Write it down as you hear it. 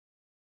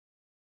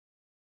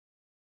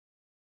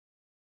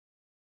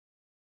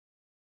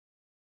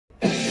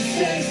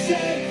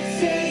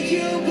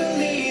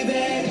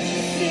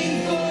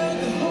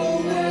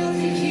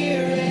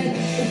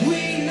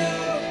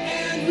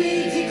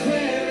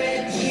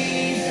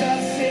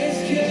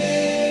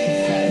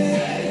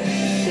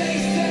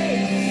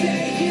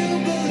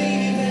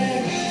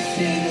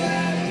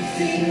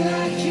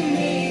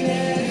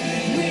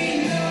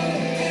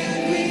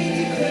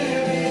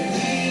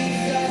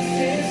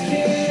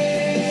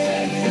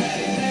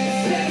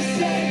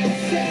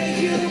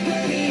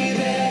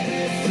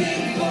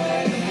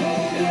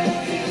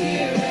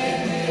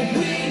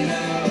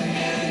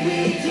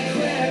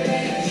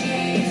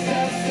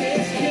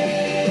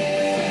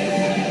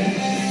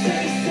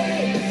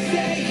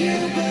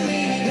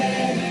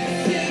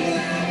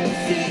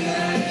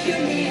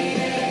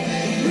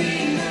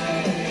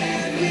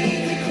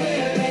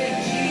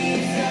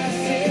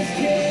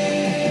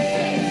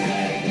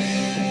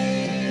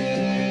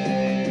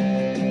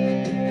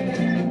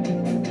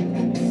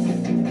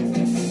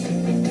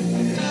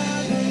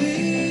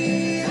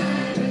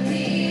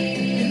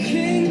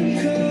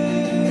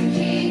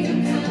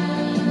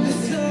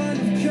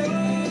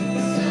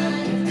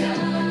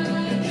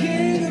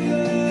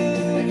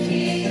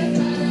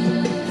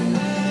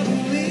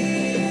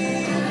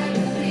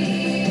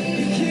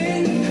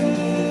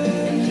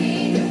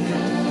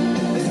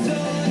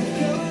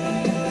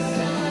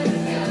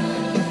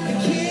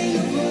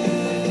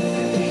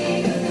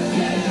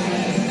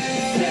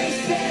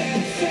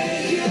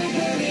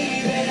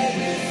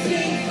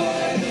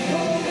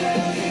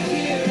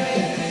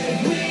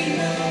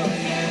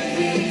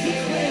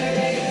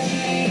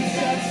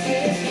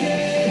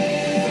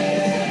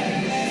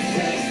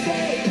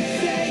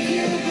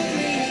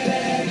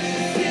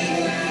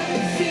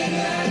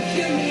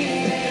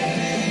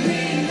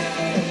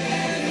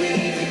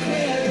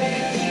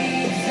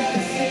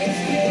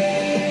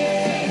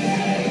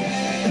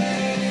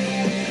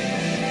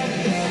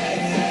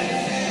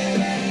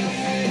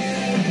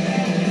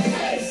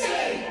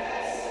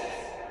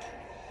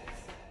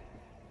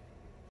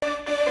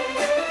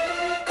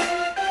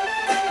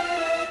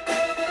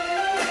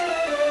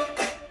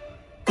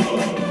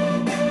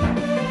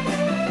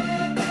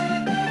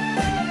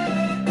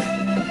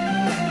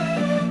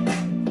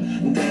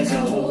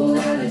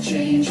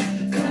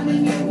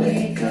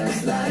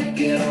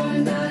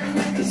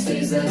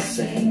the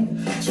same.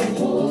 So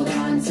hold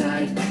on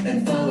tight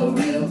and follow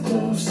real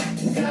close.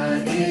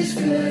 God is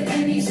good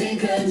and He's in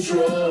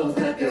control.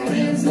 Clap your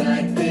hands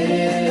like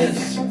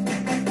this.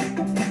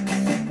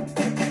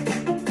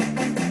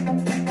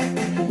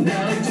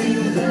 Now do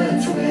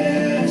the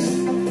twist.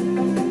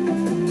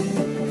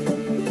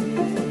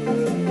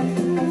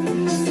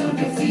 Stomp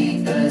your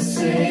feet the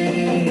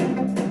same.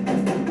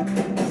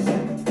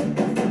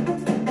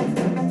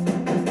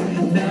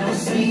 Now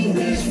sing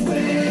this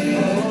way.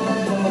 Oh,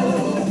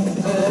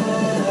 oh,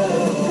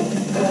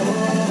 oh,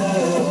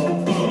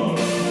 oh.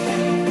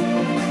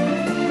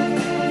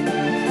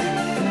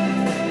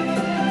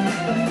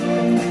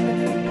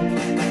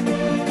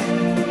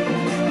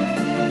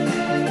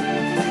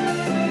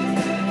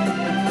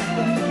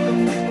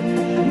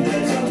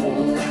 There's a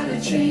whole lot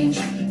of change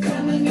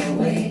coming your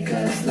way,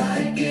 'cause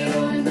like it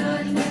or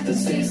not, nothing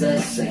stays the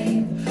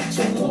same.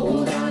 So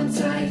hold on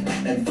tight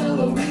and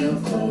follow real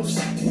close.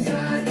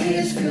 God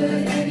is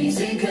good and He's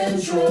in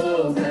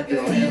control. Clap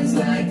your hands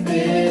like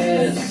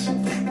this.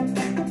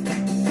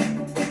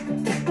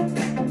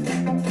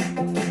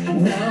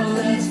 Now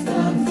let's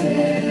bump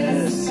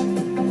this.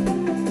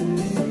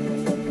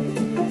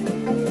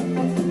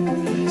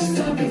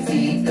 Stomp your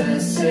feet the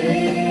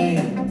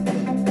same.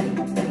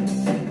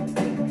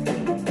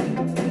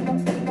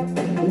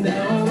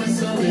 Now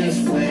whistle this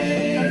way.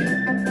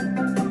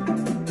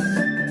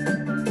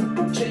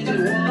 Change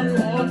it one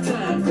more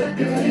time. Clap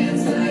your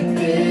hands like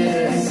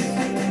this.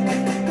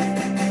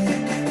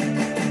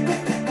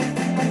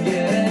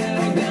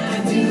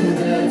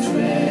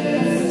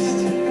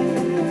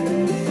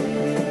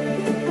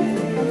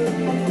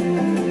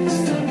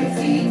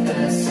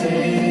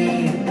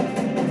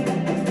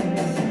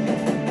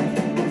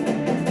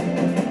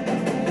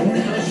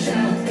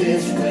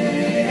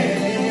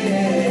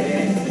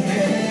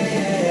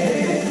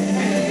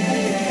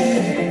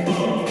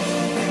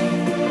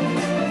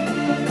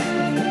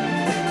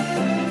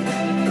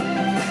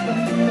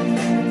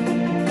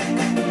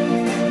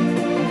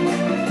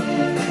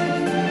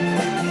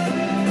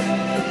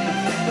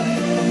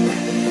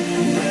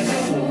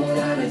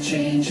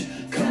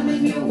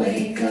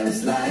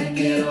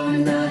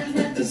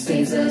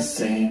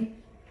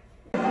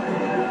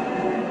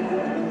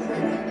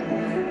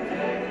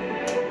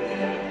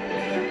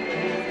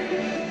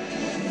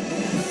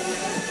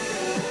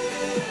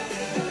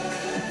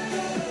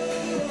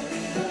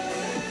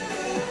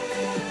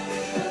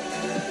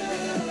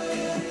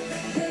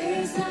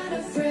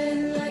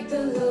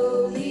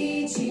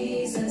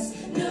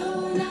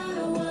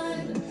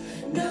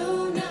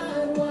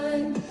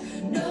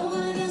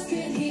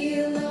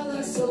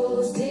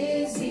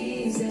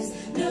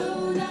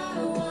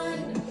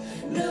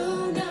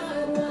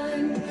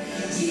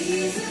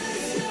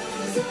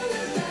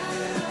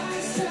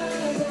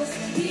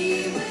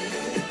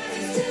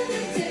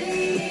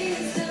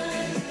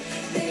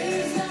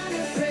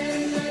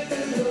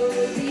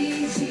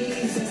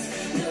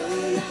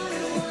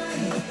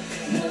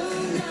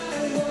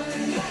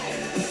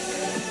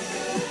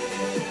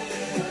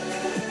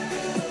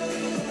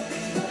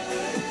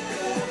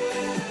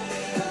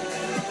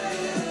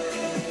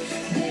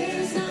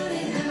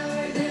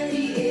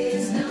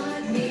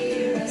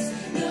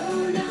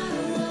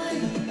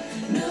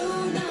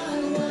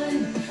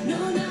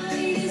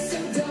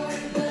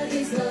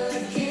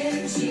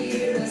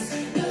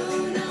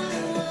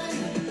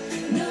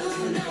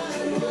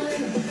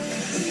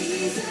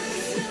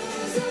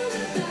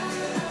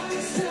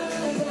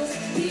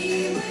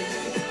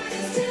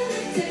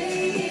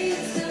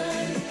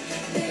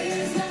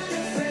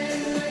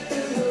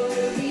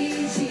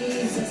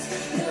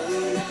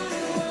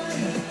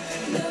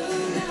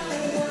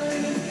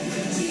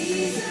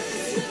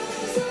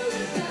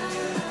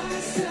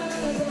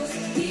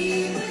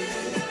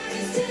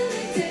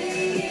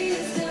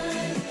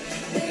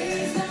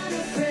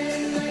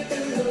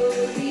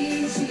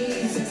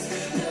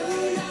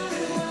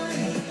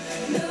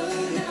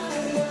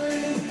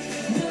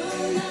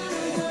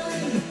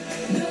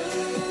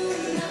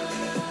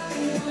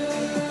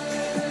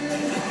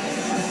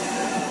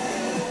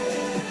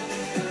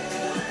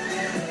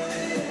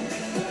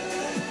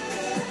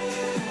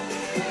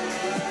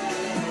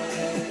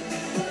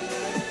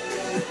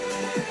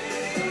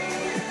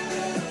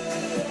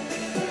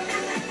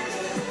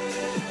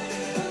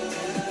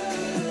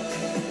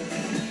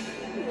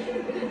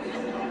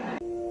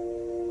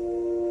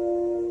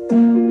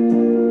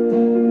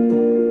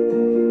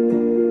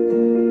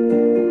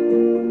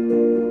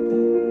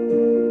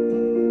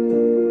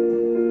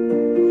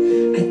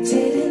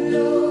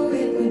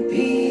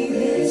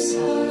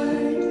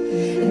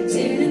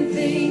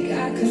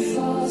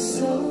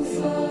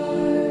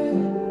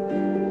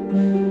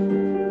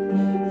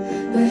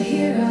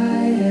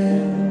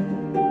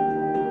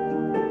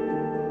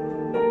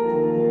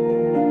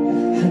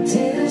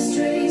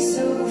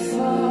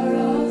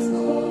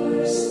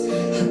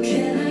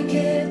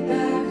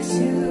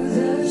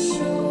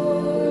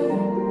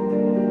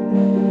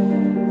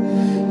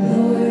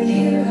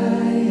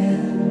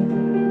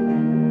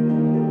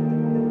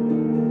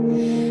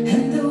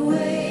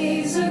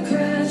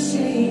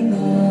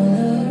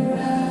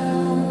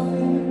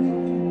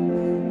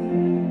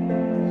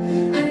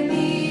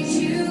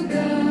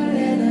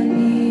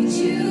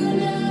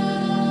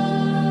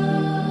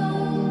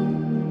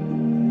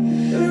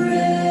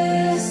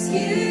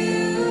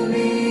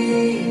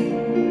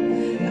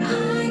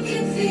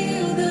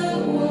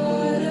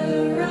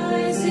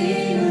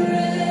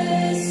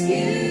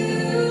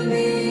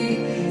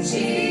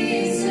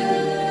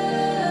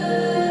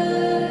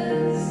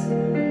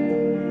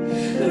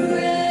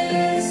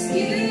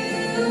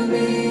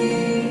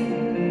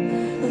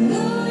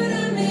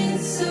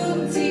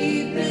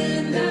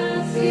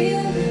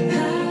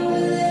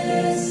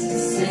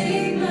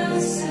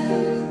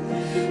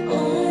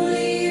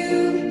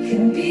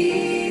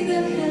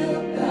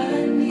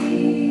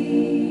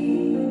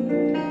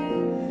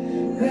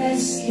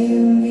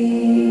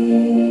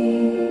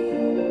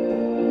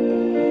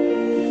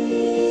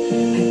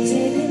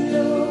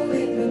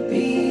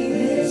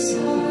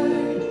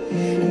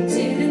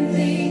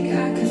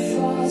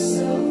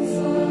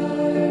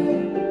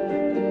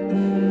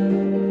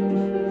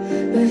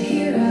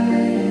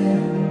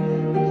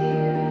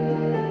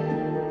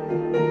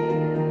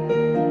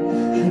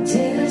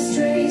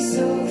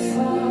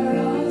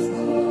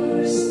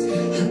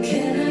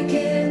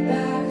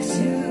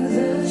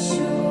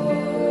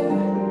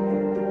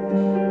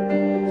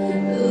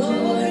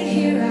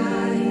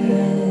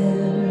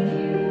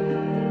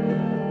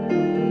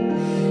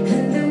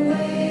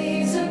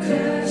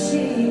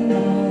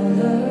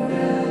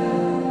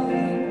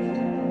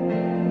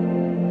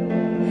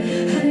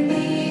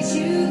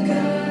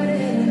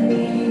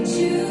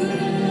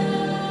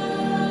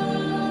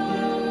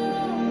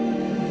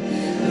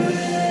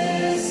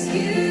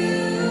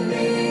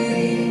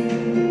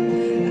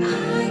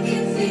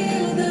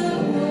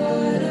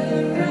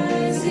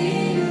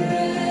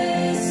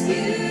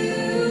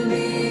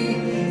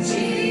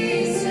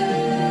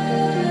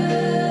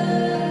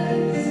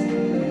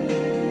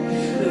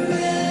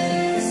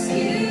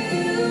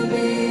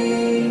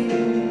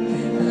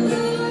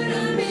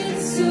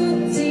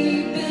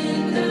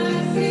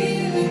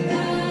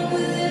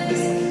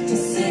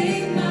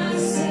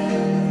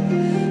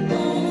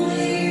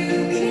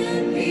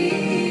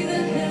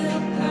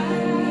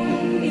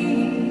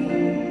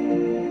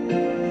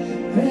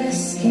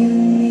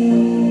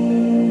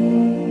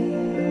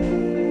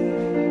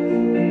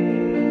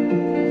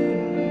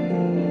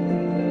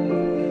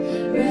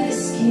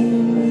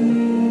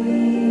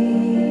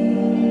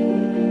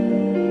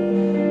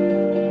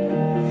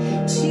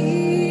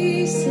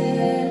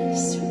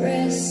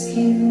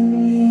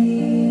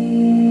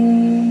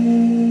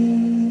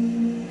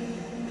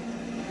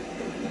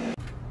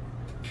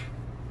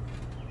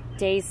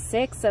 Day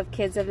 6 of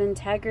Kids of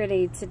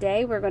Integrity.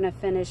 Today we're going to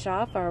finish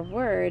off our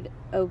word,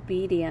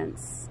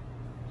 obedience.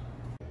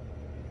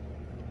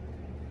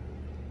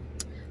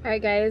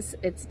 Alright guys,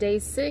 it's day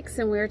 6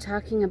 and we're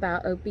talking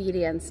about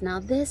obedience. Now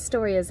this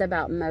story is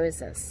about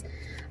Moses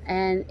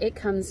and it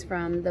comes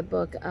from the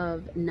book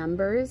of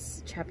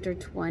Numbers, chapter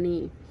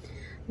 20.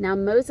 Now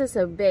Moses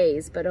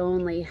obeys, but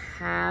only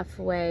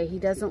halfway. He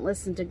doesn't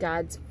listen to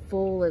God's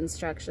full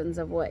instructions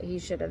of what he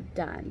should have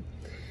done.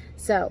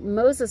 So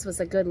Moses was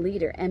a good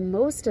leader, and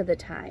most of the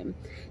time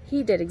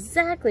he did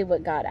exactly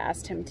what God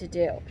asked him to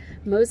do.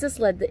 Moses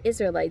led the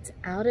Israelites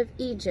out of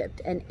Egypt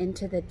and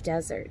into the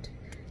desert,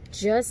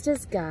 just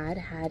as God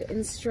had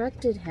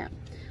instructed him.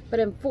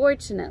 But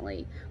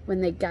unfortunately,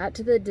 when they got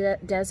to the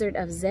desert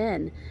of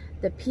Zin,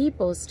 the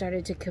people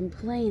started to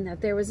complain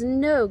that there was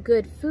no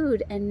good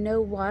food and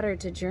no water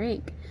to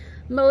drink.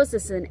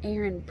 Moses and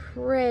Aaron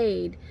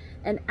prayed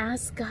and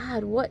asked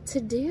God what to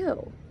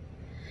do.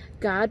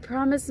 God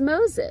promised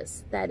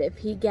Moses that if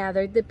he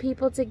gathered the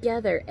people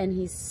together and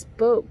he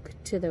spoke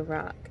to the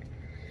rock,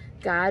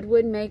 God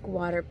would make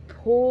water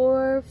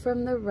pour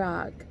from the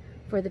rock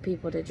for the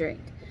people to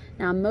drink.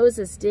 Now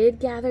Moses did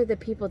gather the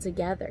people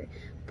together,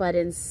 but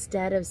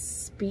instead of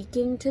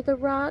speaking to the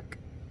rock,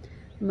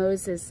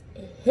 Moses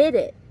hit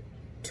it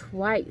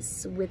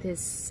twice with his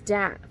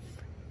staff.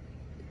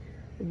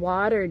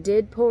 Water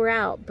did pour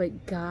out,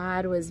 but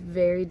God was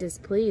very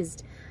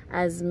displeased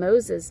as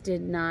Moses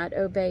did not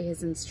obey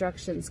his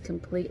instructions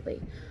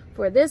completely.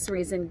 For this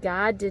reason,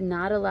 God did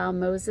not allow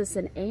Moses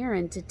and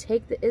Aaron to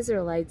take the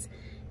Israelites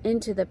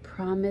into the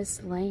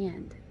promised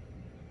land.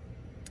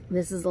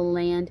 This is a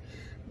land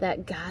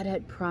that God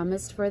had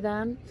promised for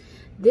them.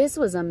 This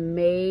was a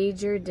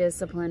major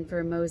discipline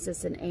for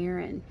Moses and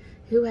Aaron,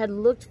 who had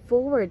looked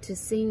forward to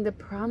seeing the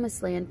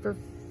promised land for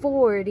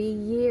 40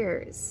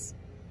 years.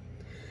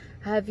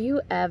 Have you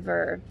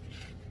ever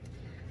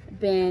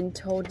been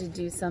told to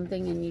do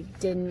something and you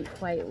didn't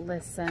quite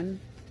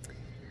listen?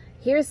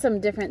 Here's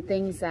some different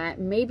things that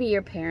maybe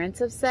your parents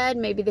have said.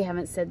 Maybe they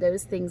haven't said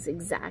those things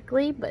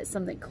exactly, but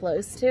something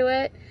close to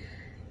it.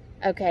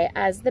 Okay,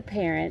 as the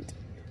parent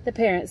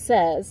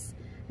says,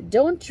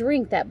 "Don't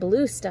drink that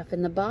blue stuff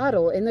in the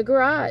bottle in the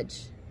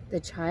garage."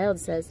 The child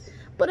says,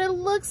 "But it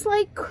looks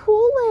like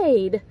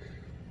Kool-Aid."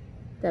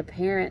 The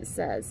parent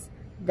says,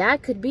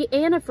 "That could be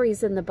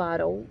antifreeze in the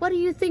bottle. What do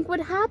you think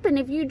would happen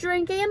if you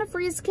drank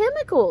antifreeze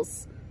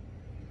chemicals?"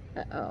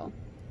 Uh-oh.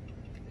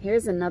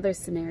 Here's another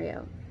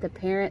scenario. The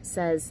parent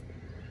says,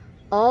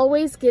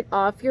 "Always get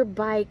off your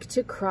bike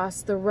to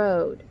cross the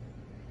road."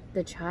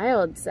 The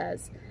child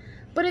says,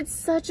 "But it's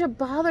such a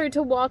bother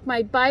to walk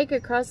my bike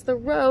across the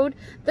road.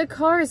 The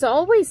cars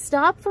always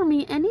stop for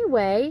me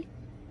anyway."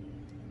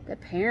 The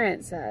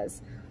parent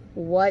says,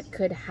 "What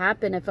could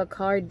happen if a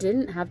car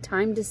didn't have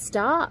time to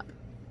stop?"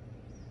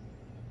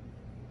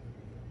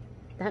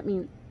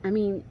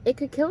 It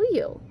could kill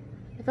you.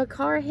 If a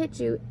car hit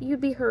you,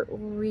 you'd be hurt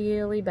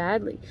really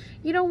badly.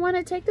 You don't want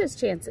to take those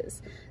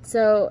chances.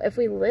 So if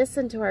we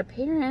listen to our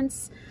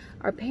parents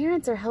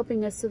are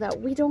helping us so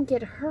that we don't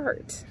get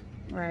hurt,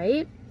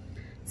 right?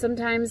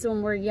 Sometimes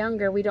when we're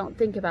younger, we don't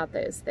think about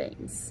those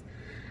things.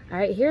 All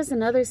right, here's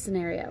another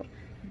scenario.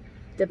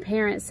 The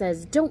parent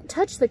says, "Don't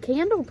touch the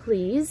candle,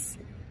 please."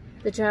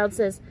 The child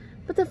says,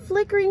 "But the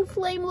flickering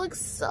flame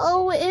looks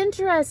so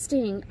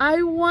interesting.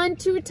 I want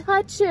to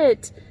touch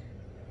it."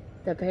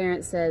 The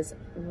parent says,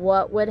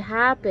 "What would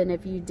happen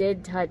if you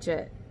did touch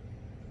it?"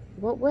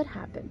 What would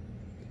happen?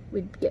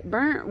 We'd get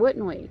burnt,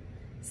 wouldn't we?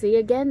 See,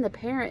 again, the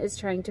parent is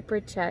trying to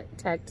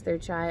protect their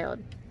child.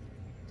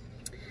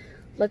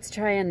 Let's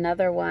try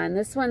another one.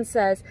 This one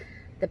says,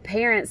 the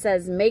parent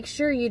says, "Make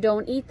sure you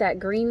don't eat that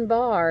green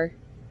bar."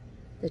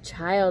 The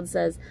child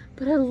says,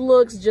 "But it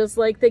looks just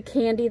like the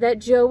candy that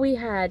Joey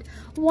had.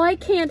 Why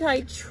can't I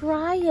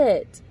try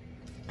it?"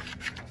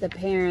 The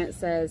parent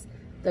says,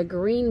 "The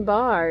green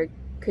bar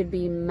could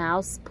be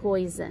mouse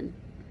poison."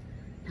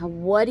 Now,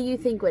 what do you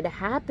think would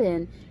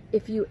happen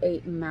if you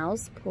ate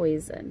mouse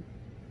poison?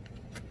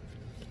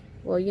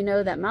 Well, you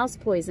know that mouse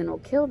poison will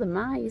kill the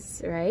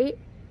mice, right?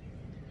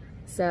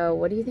 So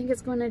what do you think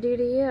it's going to do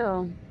to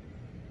you?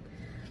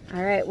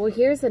 All right, well,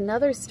 here's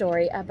another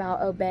story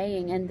about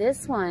obeying. And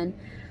this one,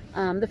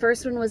 the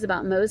first one was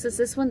about Moses.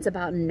 This one's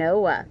about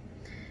Noah.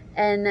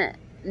 And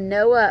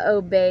Noah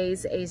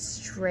obeys a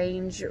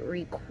strange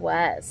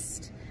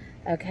request.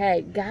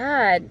 Okay,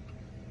 God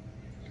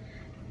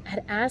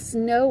had asked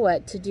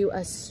Noah to do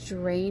a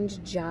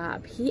strange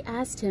job. He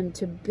asked him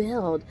to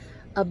build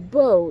a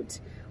boat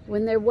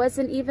when there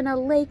wasn't even a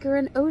lake or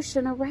an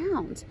ocean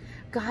around.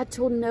 God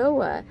told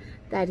Noah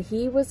that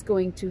he was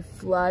going to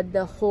flood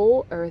the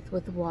whole earth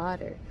with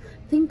water.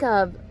 Think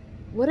of,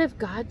 what if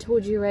God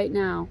told you right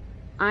now,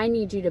 "I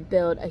need you to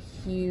build a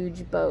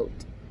huge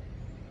boat."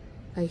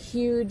 A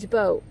huge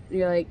boat.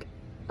 You're like,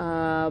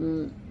 well,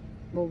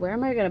 where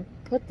am I going to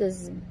put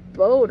this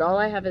boat? All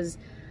I have is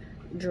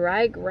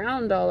dry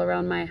ground all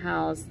around my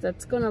house.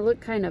 That's going to look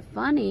kind of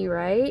funny,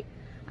 right?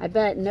 I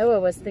bet Noah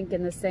was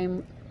thinking the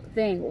same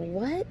thing.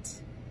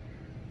 What?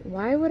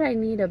 Why would I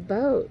need a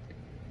boat?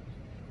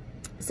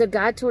 So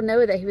God told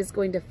Noah that he was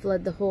going to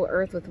flood the whole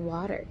earth with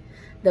water.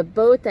 The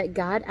boat that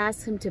God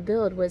asked him to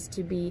build was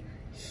to be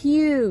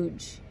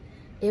huge.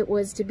 It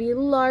was to be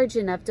large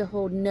enough to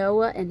hold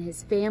Noah and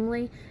his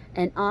family,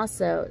 and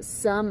also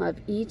some of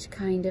each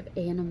kind of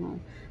animal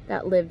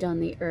that lived on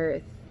the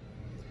earth.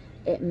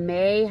 It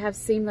may have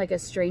seemed like a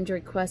strange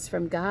request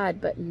from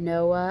God, but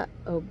Noah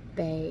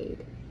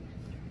obeyed.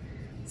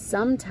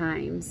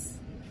 Sometimes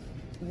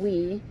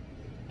we,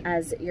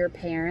 as your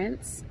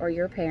parents or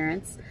your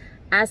parents,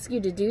 ask you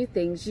to do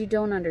things you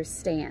don't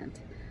understand,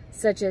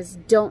 such as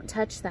don't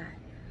touch that,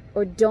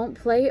 or don't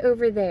play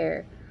over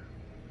there,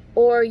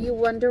 or you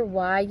wonder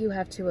why you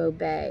have to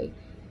obey.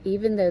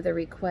 Even though the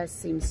request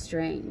seems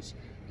strange,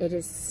 it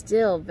is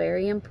still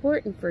very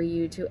important for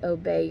you to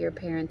obey your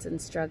parents'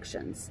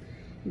 instructions.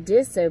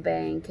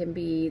 Disobeying can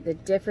be the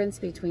difference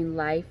between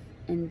life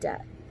and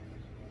death.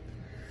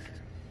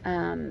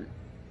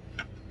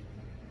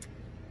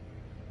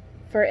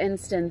 For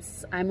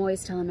instance, I'm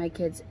always telling my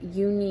kids,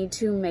 you need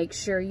to make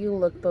sure you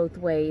look both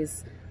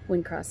ways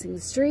when crossing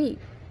the street.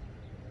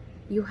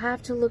 You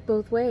have to look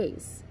both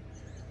ways.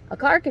 A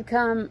car could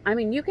come,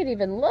 you could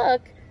even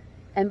look,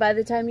 and by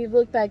the time you've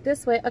looked back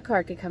this way, a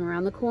car could come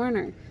around the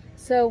corner.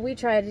 So we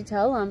try to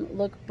tell them,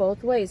 look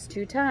both ways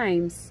 2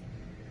 times.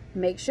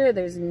 Make sure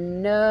there's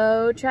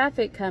no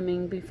traffic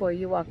coming before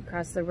you walk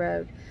across the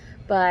road.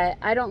 But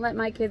I don't let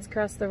my kids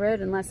cross the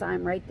road unless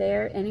I'm right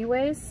there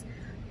anyways.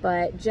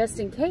 But just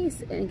in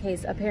case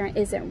a parent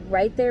isn't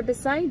right there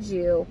beside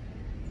you,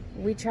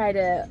 we try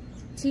to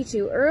teach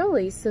you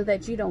early so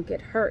that you don't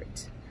get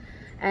hurt.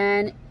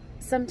 And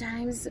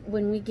sometimes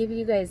when we give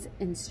you guys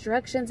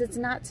instructions, it's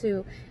not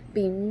to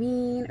be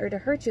mean or to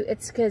hurt you.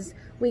 It's because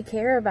we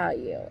care about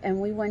you and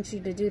we want you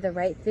to do the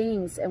right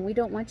things, and we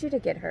don't want you to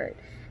get hurt,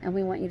 and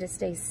we want you to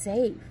stay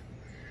safe.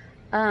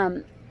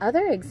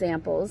 Other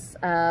examples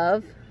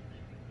of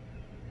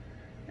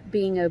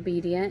being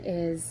obedient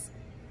is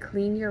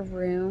clean your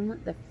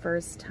room the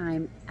first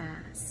time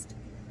asked.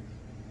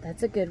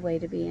 That's a good way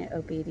to be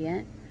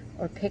obedient.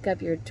 Or pick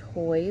up your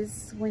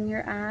toys when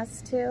you're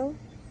asked to.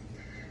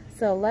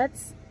 So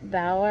let's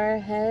bow our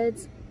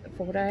heads,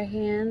 fold our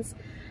hands,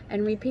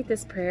 and repeat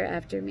this prayer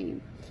after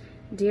me.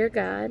 Dear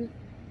God,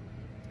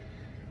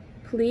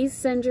 please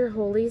send your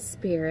Holy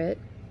Spirit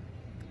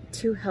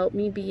to help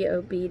me be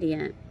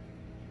obedient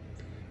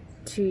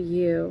to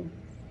you,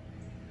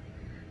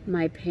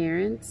 my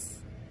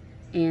parents,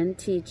 and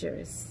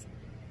teachers.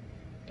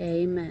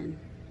 Amen.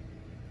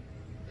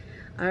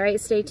 All right,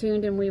 stay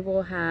tuned, and we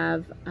will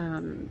have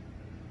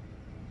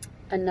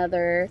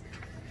another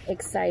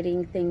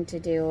exciting thing to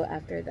do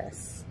after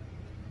this.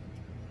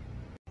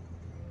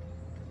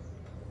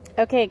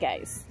 Okay,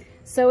 guys,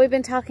 so we've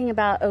been talking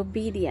about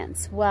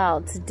obedience.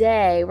 Well,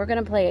 today we're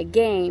going to play a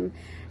game,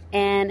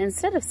 and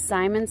instead of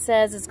Simon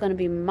Says, it's going to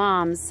be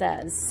Mom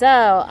Says.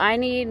 So I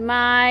need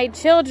my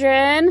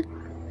children,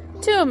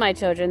 2 of my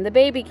children. The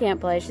baby can't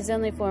play. She's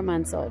only 4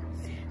 months old.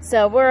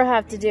 So we'll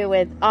have to do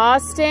with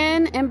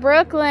Austin and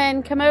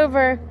Brooklyn. Come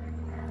over.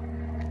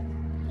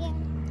 Yeah.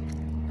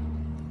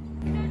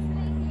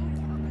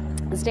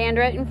 Stand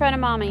right in front of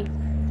Mommy.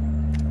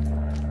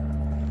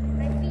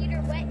 My feet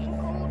are wet and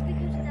cold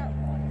because of the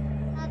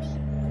hubby.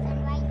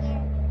 And right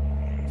there.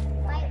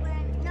 Right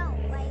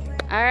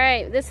where. All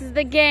right, this is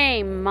the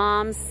game.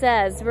 Mom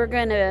Says. We're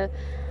going to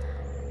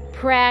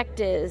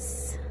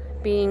practice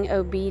being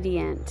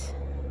obedient.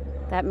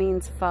 That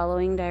means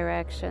following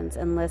directions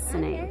and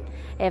listening. Okay.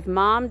 If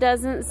Mom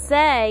doesn't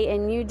say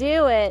and you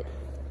do it,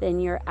 then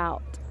you're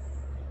out.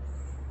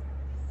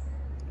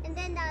 And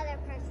then the other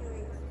person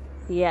wins.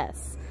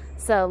 Yes.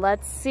 So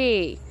let's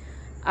see.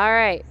 All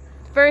right.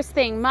 First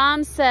thing,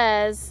 Mom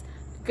says,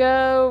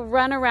 go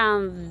run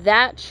around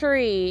that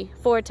tree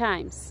 4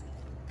 times.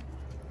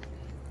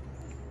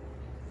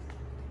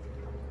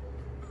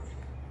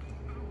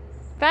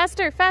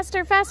 Faster,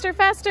 faster, faster,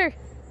 faster.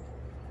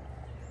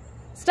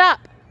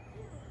 Stop.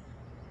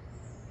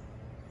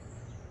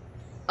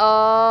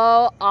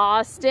 Oh,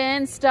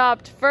 Austin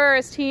stopped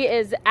first. He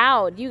is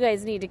out. You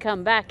guys need to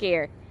come back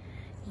here.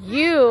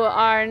 You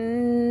are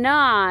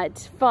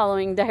not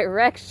following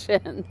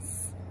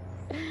directions.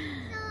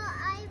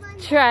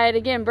 Try it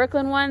again.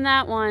 Brooklyn won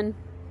that one.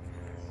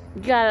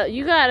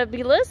 You gotta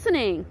be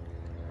listening,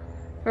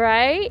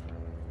 right?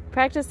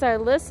 Practice our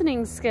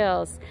listening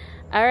skills.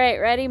 All right,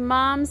 ready?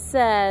 Mom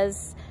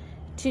says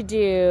to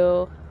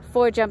do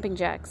 4 jumping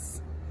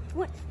jacks.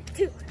 1,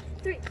 2,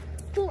 3,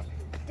 4.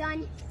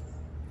 Done.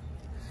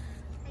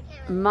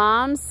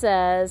 Mom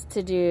says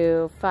to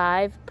do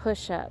 5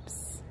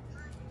 push-ups.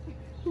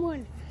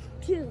 1,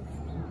 2,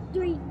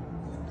 3,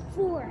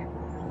 4,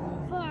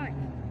 5.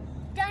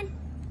 Done.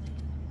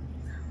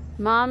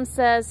 Mom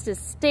says to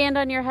stand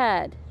on your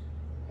head.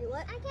 Wait,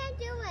 what? I can't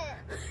do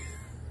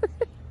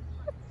it.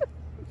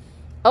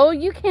 Oh,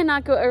 you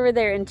cannot go over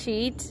there and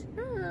cheat.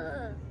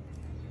 I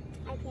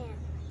can't.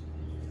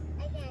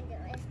 I can't do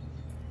it.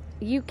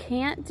 You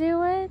can't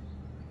do it?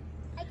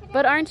 I can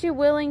But aren't you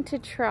willing to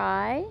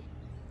try?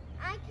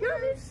 I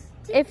can't.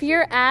 If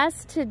you're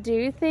asked to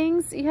do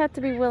things, you have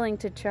to be willing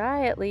to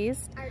try at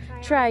least.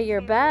 Try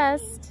your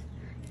best.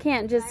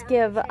 Can't just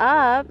give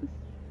up.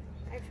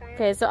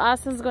 Okay, so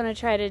Austin's going to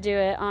try to do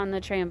it on the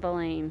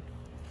trampoline.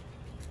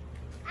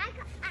 I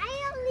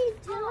only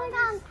do it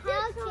on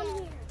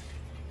couches.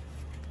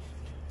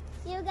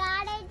 You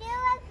gotta do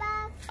it,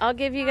 Buff. I'll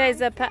give you guys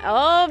a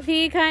oh,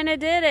 he kind of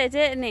did it,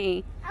 didn't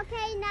he?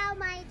 Okay, now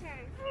my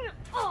turn.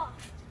 Oh,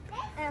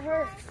 it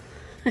hurts.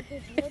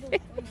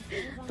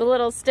 The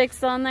little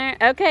sticks on there.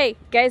 Okay,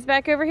 guys,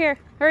 back over here.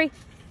 Hurry.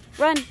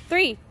 Run.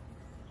 3,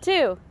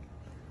 2,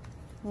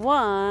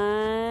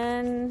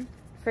 1.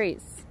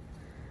 Freeze.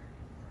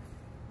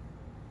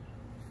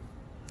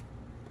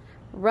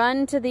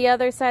 Run to the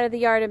other side of the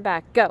yard and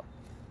back. Go.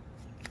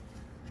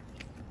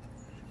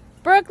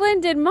 Brooklyn,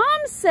 did Mom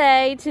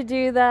say to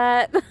do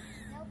that? Nope.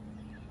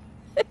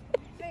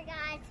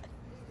 Forgot.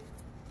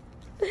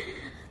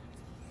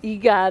 You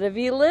gotta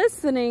be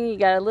listening. You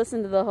gotta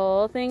listen to the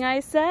whole thing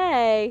I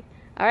say.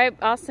 All right,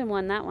 Austin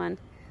won that one.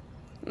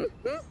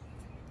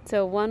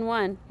 So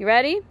 1-1. You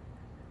ready?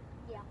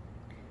 Yeah.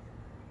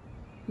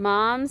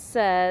 Mom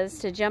says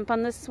to jump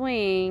on the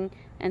swing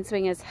and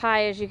swing as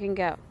high as you can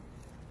go.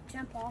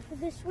 Jump off of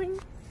the swing?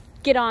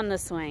 Get on the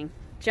swing.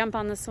 Jump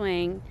on the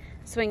swing.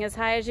 Swing as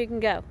high as you can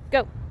go.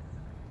 Go.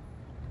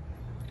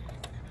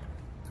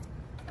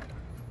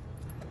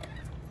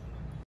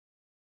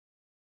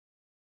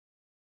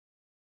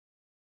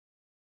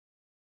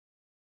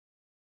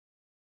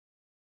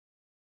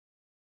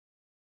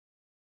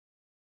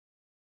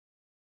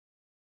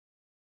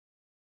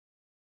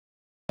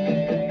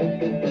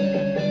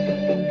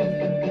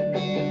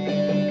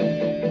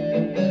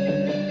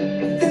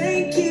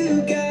 Thank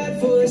you, God,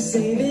 for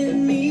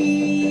saving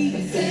me.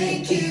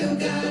 Thank you,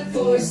 God,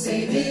 for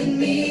saving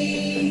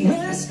me.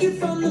 Rescue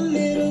from the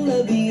middle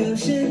of the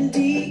ocean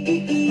deep.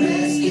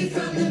 Rescue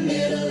from the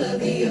middle of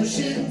the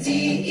ocean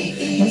deep.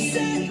 You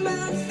set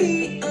my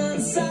feet on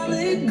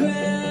solid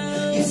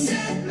ground. You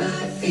set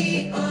my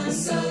feet on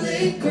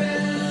solid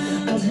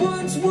ground. I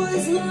once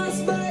was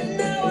lost, but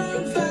now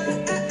I'm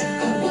found.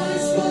 I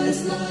once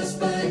was lost,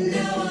 but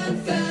now I'm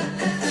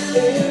found.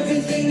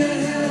 Everything I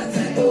had.